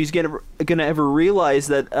wonder if she's gonna ever realize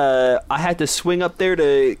that I had to swing up there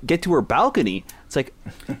to get to her balcony. It's like,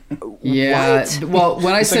 what? Well,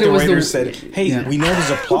 when I said it was the said, hey, we know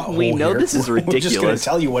there's a plot hole we know here. This is ridiculous. We're just going to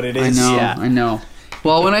tell you what it is. I know.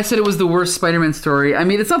 Well, when I said it was the worst Spider-Man story, I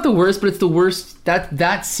mean, it's not the worst, but it's the worst.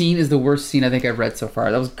 That scene is the worst scene I think I've read so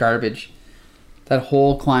far. That was garbage. That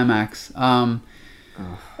whole climax.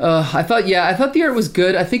 I thought the art was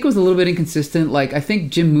good. I think it was a little bit inconsistent. Like, I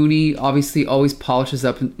think Jim Mooney obviously always polishes it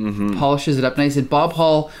up nice. And Bob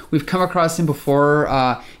Hall, we've come across him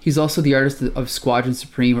before. He's also the artist of Squadron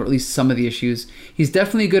Supreme, or at least some of the issues. He's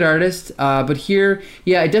definitely a good artist. But here,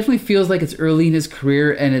 it definitely feels like it's early in his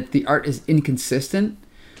career, and the art is inconsistent.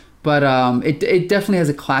 But it definitely has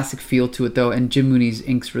a classic feel to it, though, and Jim Mooney's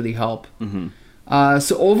inks really help.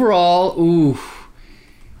 So overall,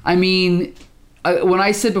 I mean, when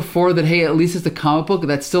I said before that, hey, at least it's a comic book,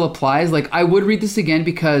 that still applies. Like, I would read this again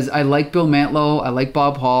because I like Bill Mantlo, I like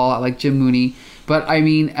Bob Hall, I like Jim Mooney. But I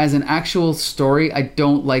mean, as an actual story, I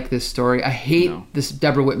don't like this story. I hate this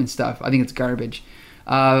Deborah Whitman stuff. I think it's garbage.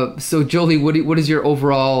 So Jolie, what is your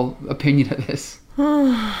overall opinion of this?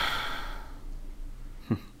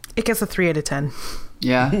 It gets a 3 out of 10.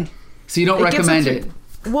 Yeah. So you don't recommend it?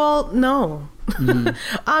 Well, no. Do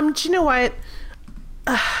you know what?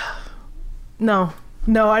 No,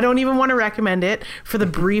 I don't even want to recommend it for the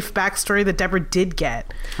brief backstory that Deborah did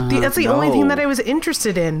get. That's the only thing that I was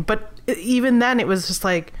interested in. But even then, it was just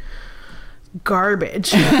like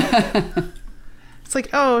garbage. It's like,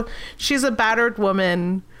 oh, she's a battered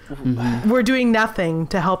woman. We're doing nothing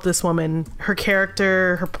to help this woman. Her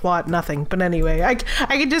character, her plot, nothing. But anyway, I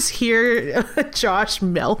could just hear Josh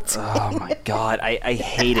melt. Oh my god, I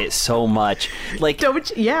hate it so much. Like,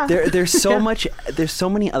 there's so much. There's so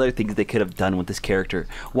many other things they could have done with this character.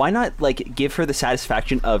 Why not like give her the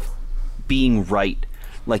satisfaction of being right?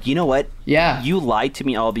 Like, you know what? Yeah, you lied to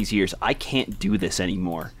me all these years. I can't do this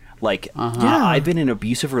anymore. Like, I've been in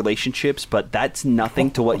abusive relationships, but that's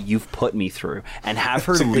nothing to what you've put me through. And have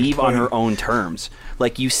her leave on her own terms.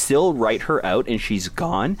 Like, you still write her out and she's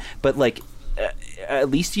gone, but, like,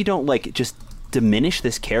 at least you don't, like, just diminish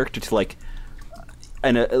this character to, like,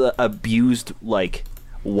 an abused, like,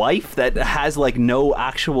 wife that has, like, no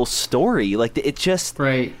actual story. Like, it just...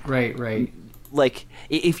 Right. Like,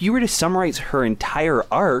 if you were to summarize her entire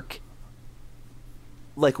arc,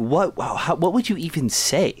 like, what would you even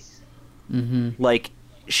say? Like,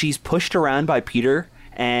 she's pushed around by Peter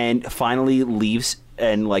and finally leaves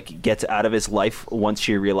and, like, gets out of his life once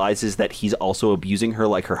she realizes that he's also abusing her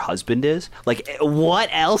like her husband is. Like, what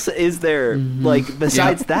else is there, like,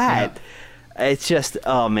 besides that? It's just,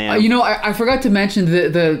 oh, man. I forgot to mention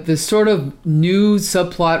the sort of new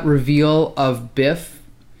subplot reveal of Biff.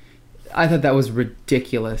 I thought that was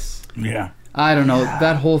ridiculous. Yeah. I don't know.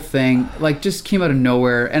 That whole thing, like, just came out of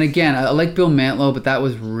nowhere. And again, I like Bill Mantlo, but that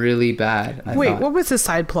was really bad. What was the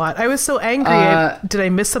side plot? I was so angry. Did I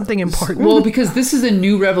miss something important? Well, because this is a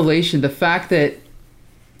new revelation. The fact that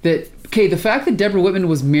Deborah Whitman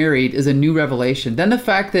was married is a new revelation. Then the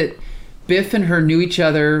fact that Biff and her knew each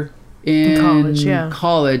other in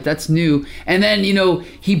college, that's new. And then,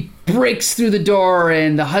 he breaks through the door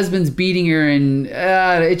and the husband's beating her, and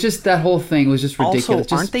it just, that whole thing was just ridiculous.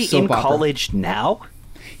 Also, aren't they in college now?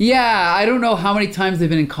 Yeah, I don't know how many times they've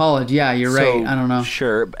been in college. Yeah, you're right. I don't know.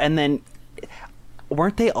 Sure. And then,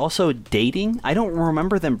 weren't they also dating? I don't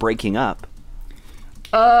remember them breaking up.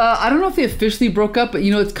 I don't know if they officially broke up, but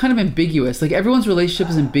it's kind of ambiguous. Like, everyone's relationship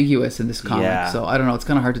is ambiguous in this comic, so I don't know. It's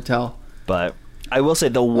kind of hard to tell. But I will say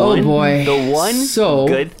the one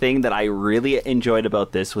good thing that I really enjoyed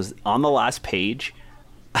about this was on the last page,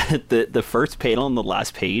 the first panel on the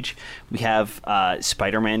last page, we have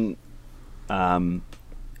Spider-Man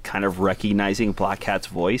kind of recognizing Black Cat's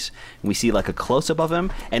voice, and we see like a close-up of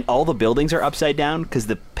him, and all the buildings are upside down because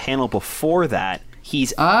the panel before that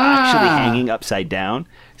he's actually hanging upside down.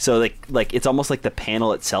 So like it's almost like the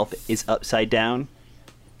panel itself is upside down.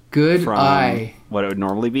 Good from eye. What it would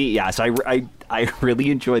normally be. Yeah, so I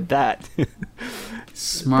really enjoyed that.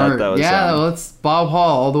 Smart. That was, well, it's Bob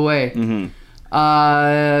Hall all the way.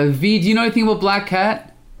 V, do you know anything about Black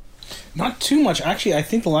Cat? Not too much. Actually, I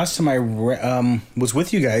think the last time I was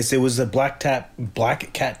with you guys, it was a Black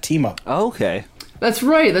Cat team up. Oh, okay. That's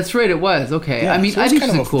right. It was. Okay. Yeah, I mean, so I think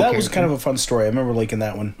it's a cool that was kind of a fun story. I remember liking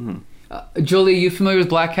that one. Jolie, you familiar with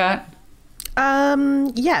Black Cat?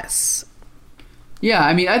 Yes. Yeah,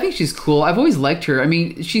 I mean, I think she's cool. I've always liked her. I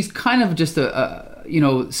mean, she's kind of just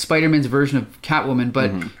Spider-Man's version of Catwoman,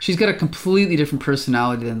 but she's got a completely different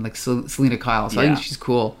personality than like Selena Kyle. So I think she's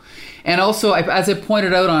cool. And also, as I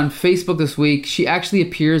pointed out on Facebook this week, she actually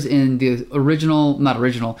appears in the the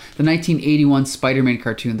 1981 Spider-Man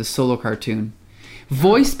cartoon, the solo cartoon,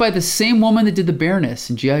 voiced by the same woman that did the Baroness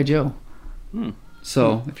in G.I. Joe.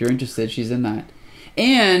 So if you're interested, she's in that.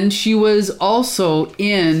 And she was also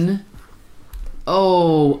in...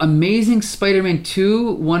 Amazing Spider-Man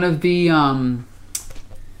 2, one of the,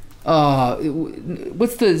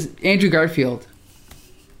 what's the, Andrew Garfield.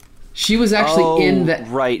 She was actually in that.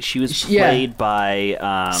 Right, she was played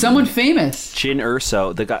by someone famous. Jyn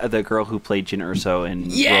Erso, the girl who played Jyn Erso in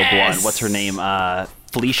Rogue One. What's her name?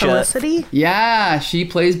 Felicia. Felicity? Yeah, she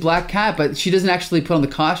plays Black Cat, but she doesn't actually put on the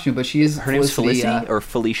costume. But she is. Her name's Felicity or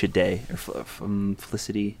Felicia Day or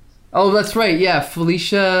Felicity. Oh, that's right. Yeah,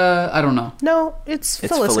 Felicia. I don't know. No, it's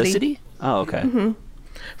Felicity. It's Felicity? Oh, okay. Mm-hmm.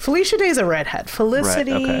 Felicia Day's a redhead.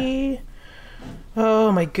 Felicity. Right, okay.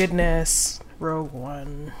 Oh my goodness. Rogue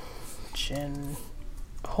One. Jyn.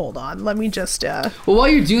 Hold on. Let me just. Well, while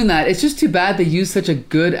you're doing that, it's just too bad they used such a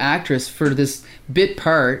good actress for this bit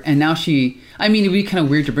part, and now she. I mean, it'd be kind of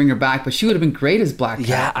weird to bring her back, but she would have been great as Black Cat.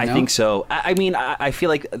 Yeah, I think so. I mean, I feel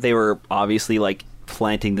like they were obviously like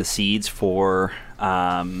planting the seeds for.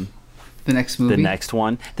 The next movie? The next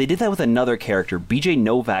one. They did that with another character. BJ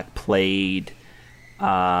Novak played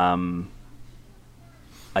a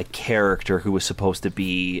character who was supposed to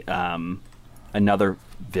be another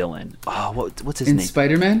villain. Oh, what's his name? In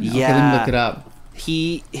Spider-Man? Yeah. Okay, let me look it up.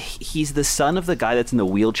 He's the son of the guy that's in the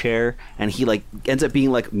wheelchair, and he like ends up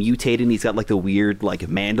being like mutated, and he's got like the weird like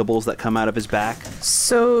mandibles that come out of his back.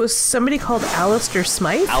 So somebody called Alistair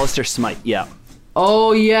Smythe? Alistair Smythe, yeah.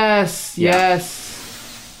 Oh, yes.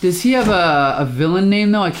 Does he have a villain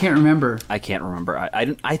name, though? I can't remember. I can't remember.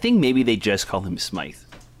 I think maybe they just call him Smythe.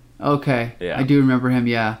 Okay. Yeah. I do remember him,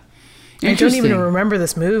 yeah. I don't even remember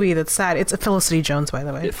this movie. That's sad. It's a Felicity Jones, by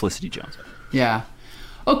the way. Felicity Jones. Yeah.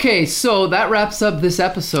 Okay, so that wraps up this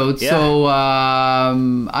episode. Yeah. So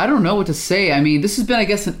I don't know what to say. I mean, this has been, I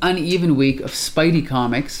guess, an uneven week of Spidey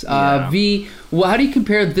comics. V, how do you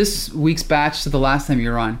compare this week's batch to the last time you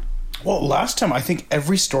were on? Well, last time I think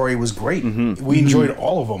every story was great. Mm-hmm. We enjoyed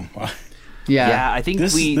all of them. Yeah, I think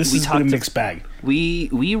this we has talked been a mixed bag.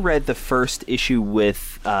 We read the first issue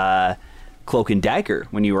with Cloak and Dagger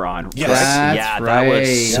when you were on. Yes. That's right. That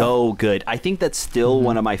was so good. I think that's still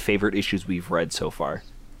one of my favorite issues we've read so far.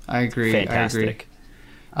 I agree. Fantastic.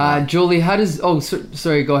 Jolie, how does... Oh,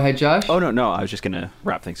 sorry, go ahead, Josh. Oh, no, I was just going to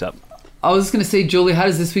wrap things up. I was just going to say, Jolie, how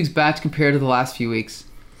does this week's batch compare to the last few weeks?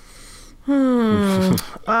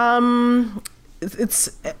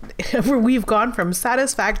 It's we've gone from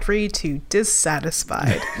satisfactory to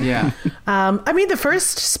dissatisfied. Yeah. I mean, the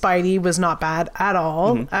first Spidey was not bad at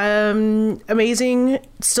all. Mm-hmm. Amazing,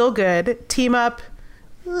 still good. Team Up,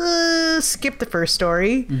 skip the first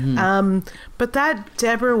story. Mm-hmm. But that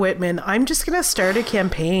Deborah Whitman, I'm just gonna start a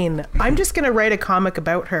campaign. I'm just gonna write a comic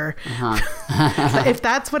about her. Uh-huh. If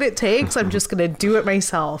that's what it takes, I'm just gonna do it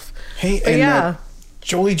myself. Hey, and,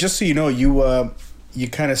 Jolie, just so you know, you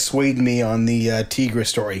kind of swayed me on the Tigra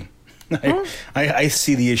story. I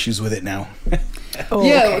see the issues with it now.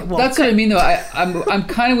 Okay. Well, that's what I mean, though. I'm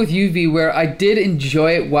kind of with you, V, where I did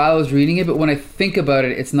enjoy it while I was reading it, but when I think about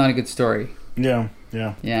it, it's not a good story. Yeah.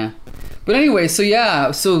 But anyway, so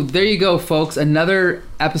there you go, folks. Another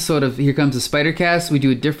episode of Here Comes the Spider-Cast. We do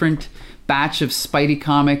a different batch of Spidey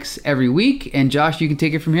comics every week, and Josh, you can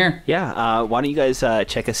take it from here. Yeah, why don't you guys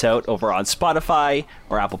check us out over on Spotify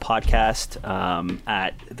or Apple Podcast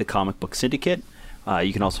at the Comic Book Syndicate.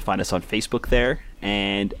 You can also find us on Facebook there,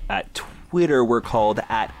 and at Twitter we're called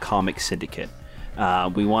 @Comic Syndicate.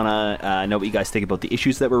 We want to know what you guys think about the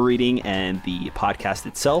issues that we're reading and the podcast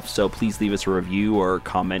itself, so please leave us a review or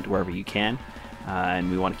comment wherever you can, and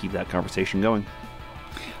we want to keep that conversation going.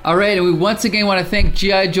 All right, and we once again want to thank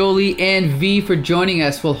G.I. Jolie and V for joining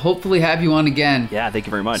us. We'll hopefully have you on again. Yeah, thank you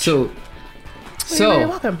very much. You're very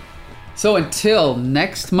welcome. So until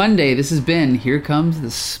next Monday, this has been Here Comes the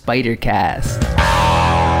Spider-Cast.